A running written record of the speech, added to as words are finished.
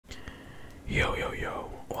Yo yo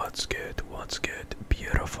yo, what's good,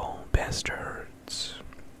 beautiful bastards.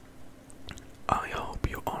 I hope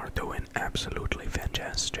you are doing absolutely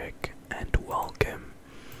fantastic and welcome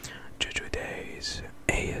to today's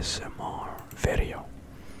ASMR video.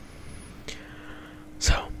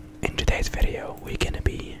 So, in today's video we're gonna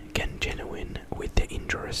be continuing with the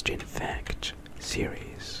interesting fact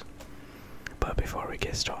series. But before we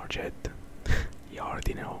get started, you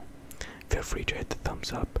already know, feel free to hit the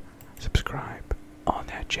thumbs up, subscribe, all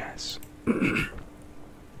that jazz.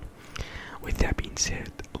 With that being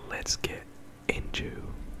said, let's get into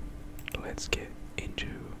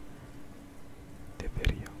the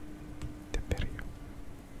video.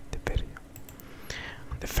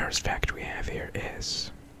 The first fact we have here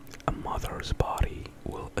is a mother's body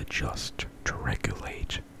will adjust to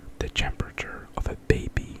regulate the temperature of a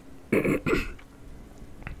baby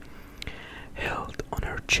held on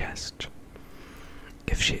her chest.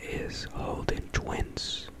 If she is holding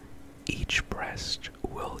twins, each breast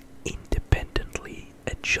will independently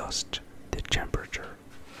adjust the temperature.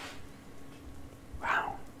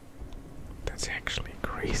 Wow, that's actually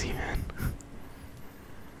crazy, man.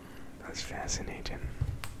 That's fascinating.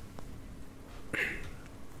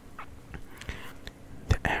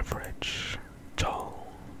 The average toll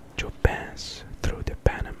to pass through the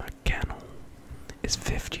Panama Canal is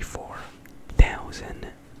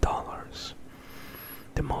 $54,000.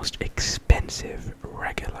 The most expensive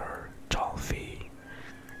regular toll fee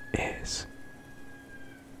is...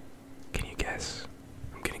 Can you guess?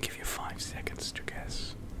 I'm gonna give you 5 seconds to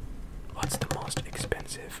guess. What's the most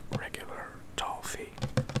expensive regular toll fee?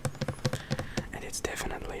 And it's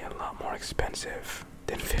definitely a lot more expensive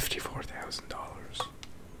than $54,000.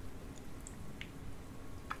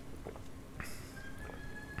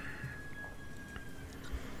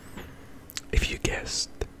 If you guessed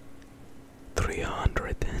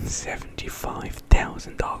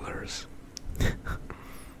 $375,000,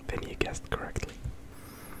 then you guessed correctly.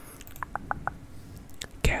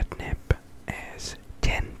 Catnip is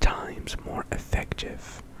 10 times more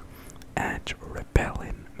effective at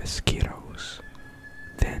repelling mosquitoes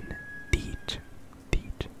than DEET.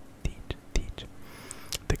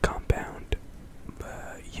 The compound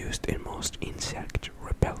used in most insect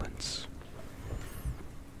repellents.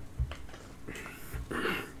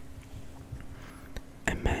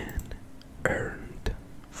 A man earned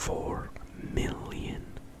 4 million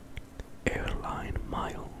airline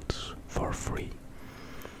miles for free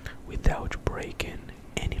without breaking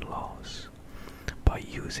any laws by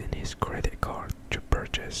using his credit card to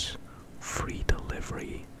purchase free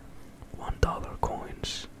delivery $1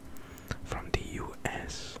 coins from the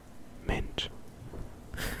US Mint.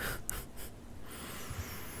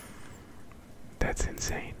 That's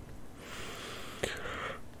insane.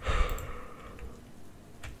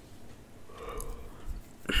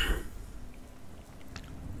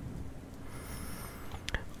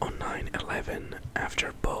 On 9/11,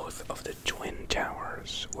 after both of the Twin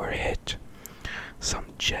Towers were hit, some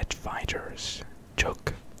jet fighters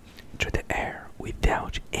took to the air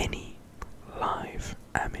without any live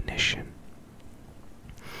ammunition,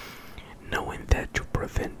 knowing that to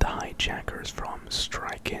prevent the hijackers from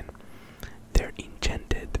striking their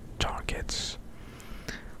intended targets,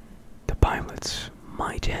 the pilots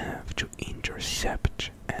might have to intercept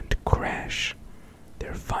and crash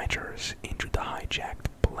their fighters into the hijacked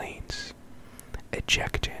planes,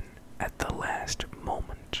 ejecting at the last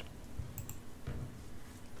moment.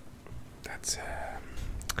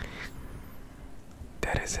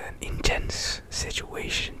 That is an intense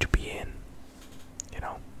situation to be in, you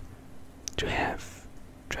know, to have,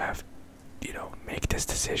 make this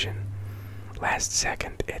decision last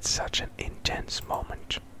second. It's such an intense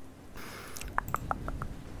moment.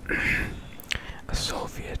 A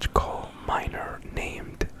Soviet coal miner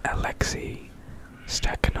named Alexei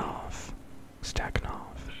Stakhanov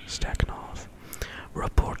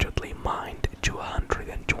reportedly mined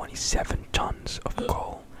 227 tons of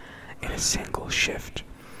coal in a single shift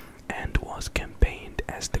and was campaigned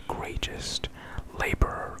as the greatest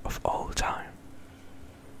laborer of all time.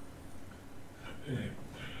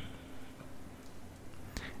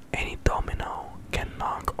 Any domino can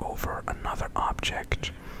knock over another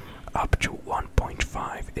object up to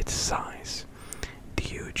 1.5 its size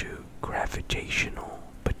due to gravitational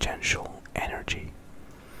potential energy.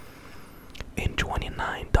 In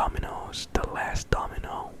 29 dominoes, the last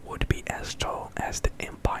domino would be as tall as the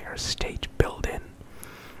Empire State Building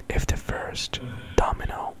if the first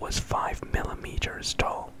domino was 5 millimeters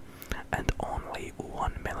tall and only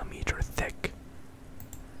 1 millimeter thick.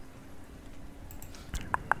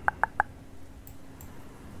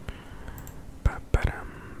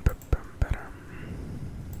 Ba-ba-dum, ba-bum, ba-dum.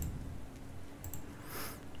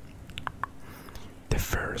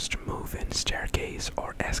 move-in staircase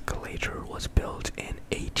or escalator was built in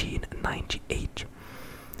 1898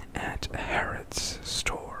 at Harrods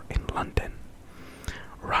store in London.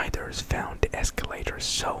 Riders found the escalator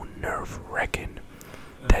so nerve-wracking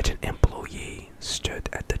that an employee stood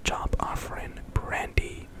at the top offering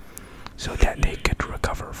brandy so that they could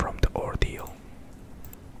recover from the ordeal.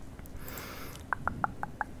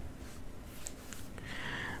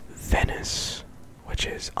 Venice, which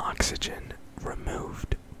is oxygen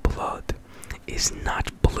removed blood, is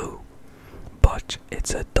not blue, but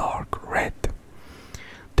it's a dark red.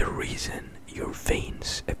 The reason your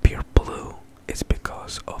veins appear blue is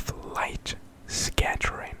because of light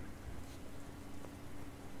scattering.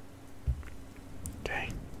 Okay.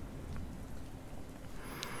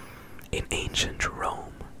 In ancient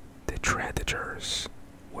Rome, the traditors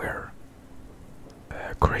were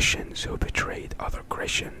Christians who betrayed other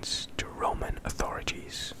Christians to Roman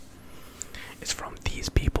authorities. It's from these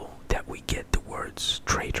people that we get the words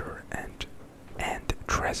traitor and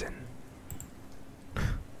treason.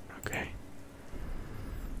 Okay.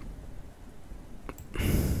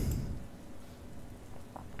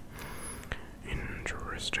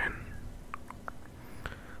 Interesting.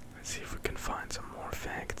 Let's see if we can find some more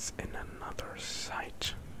facts in another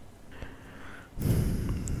site.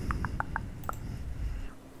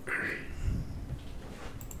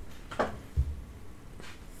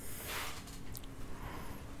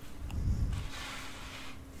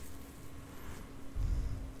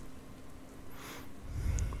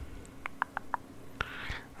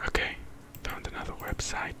 Okay, found another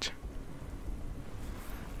website.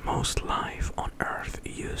 Most life on Earth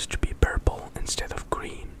used to be purple instead of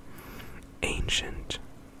green. Ancient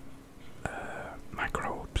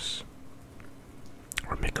microbes,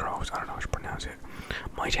 or microbes, I don't know how to pronounce it,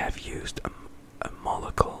 might have used a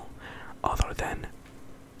molecule other than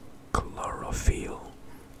chlorophyll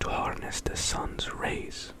to harness the sun's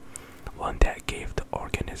rays, one that gave the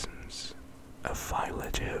organisms a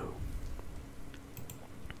violet hue.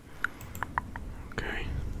 Okay.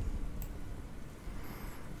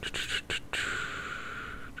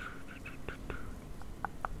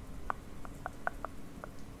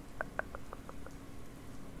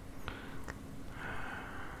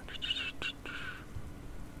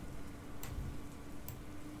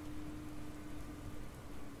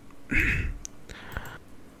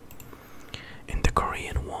 In the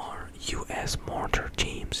Korean War, US mortar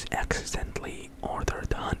teams accidentally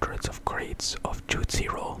ordered hundreds of crates of Tootsie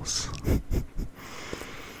Rolls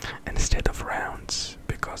instead of rounds,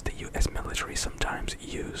 because the US military sometimes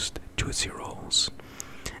used Tootsie Rolls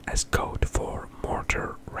as code for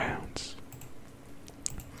mortar rounds.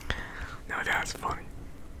 Now that's funny.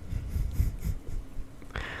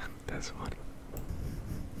 That's funny.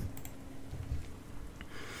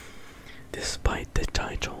 Despite the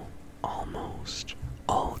title, almost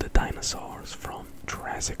all the dinosaurs from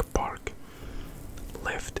Jurassic Park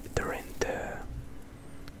lived during the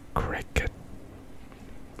cricket.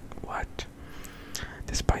 What?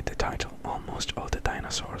 Despite the title, almost all the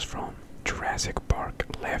dinosaurs from Jurassic Park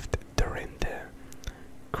lived during the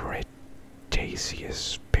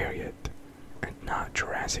Cretaceous period and not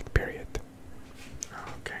Jurassic period.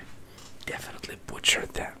 Okay. Definitely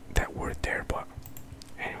butchered that word there, but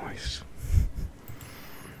anyways.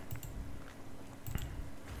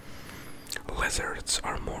 Lizards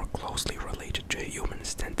are more closely related to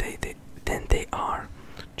humans than they are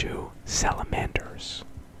to salamanders.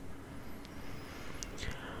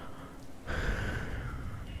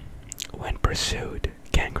 When pursued,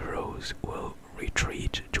 kangaroos will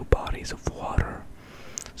retreat to bodies of water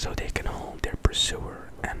so they can hold their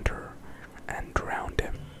pursuer under and drown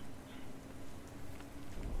them.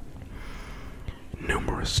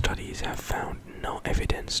 Numerous studies have found no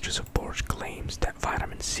evidence to support claims that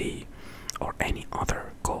vitamin C or any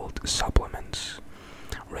other cold supplements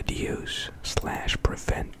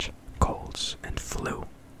reduce/prevent colds and flu.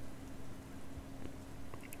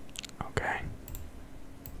 Okay.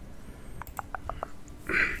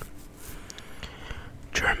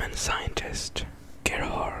 German scientist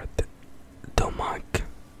Gerhard Domag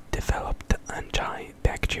developed the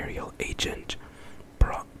antibacterial agent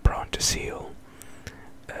Brontosil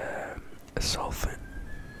sulfate.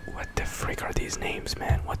 What the frick are these names,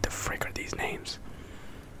 man? What the frick are these names?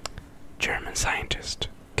 German scientist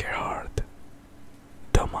Gerhard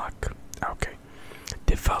Domag, okay,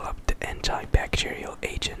 developed the antibacterial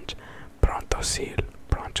agent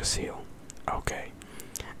Brontosil, okay,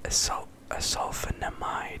 a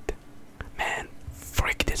sulfonamide. Man,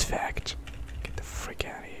 frick this fact. Get the frick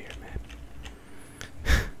out of here, man.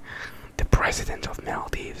 The president of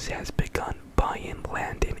Maldives has begun buying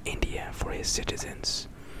land in India for his citizens.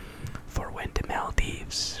 For when the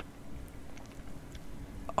Maldives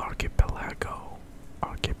archipelago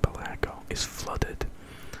is flooded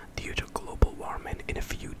due to global warming in a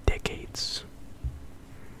few decades.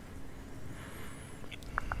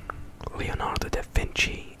 Leonardo da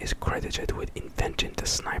Vinci is credited with inventing the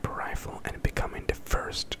sniper rifle and becoming the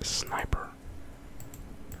first sniper.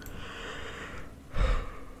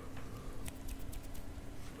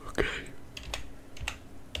 Okay.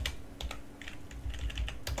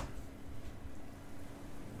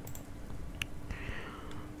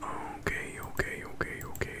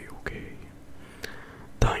 Okay.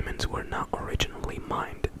 Diamonds were not originally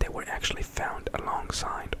mined, they were actually found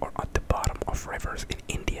alongside or at the bottom of rivers in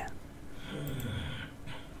India.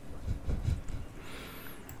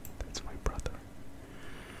 That's my brother.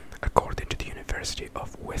 According to the University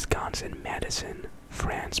of Wisconsin-Madison,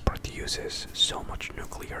 France produces so much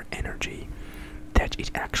nuclear energy that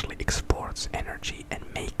it actually exports energy and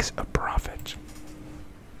makes a profit.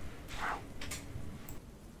 Wow.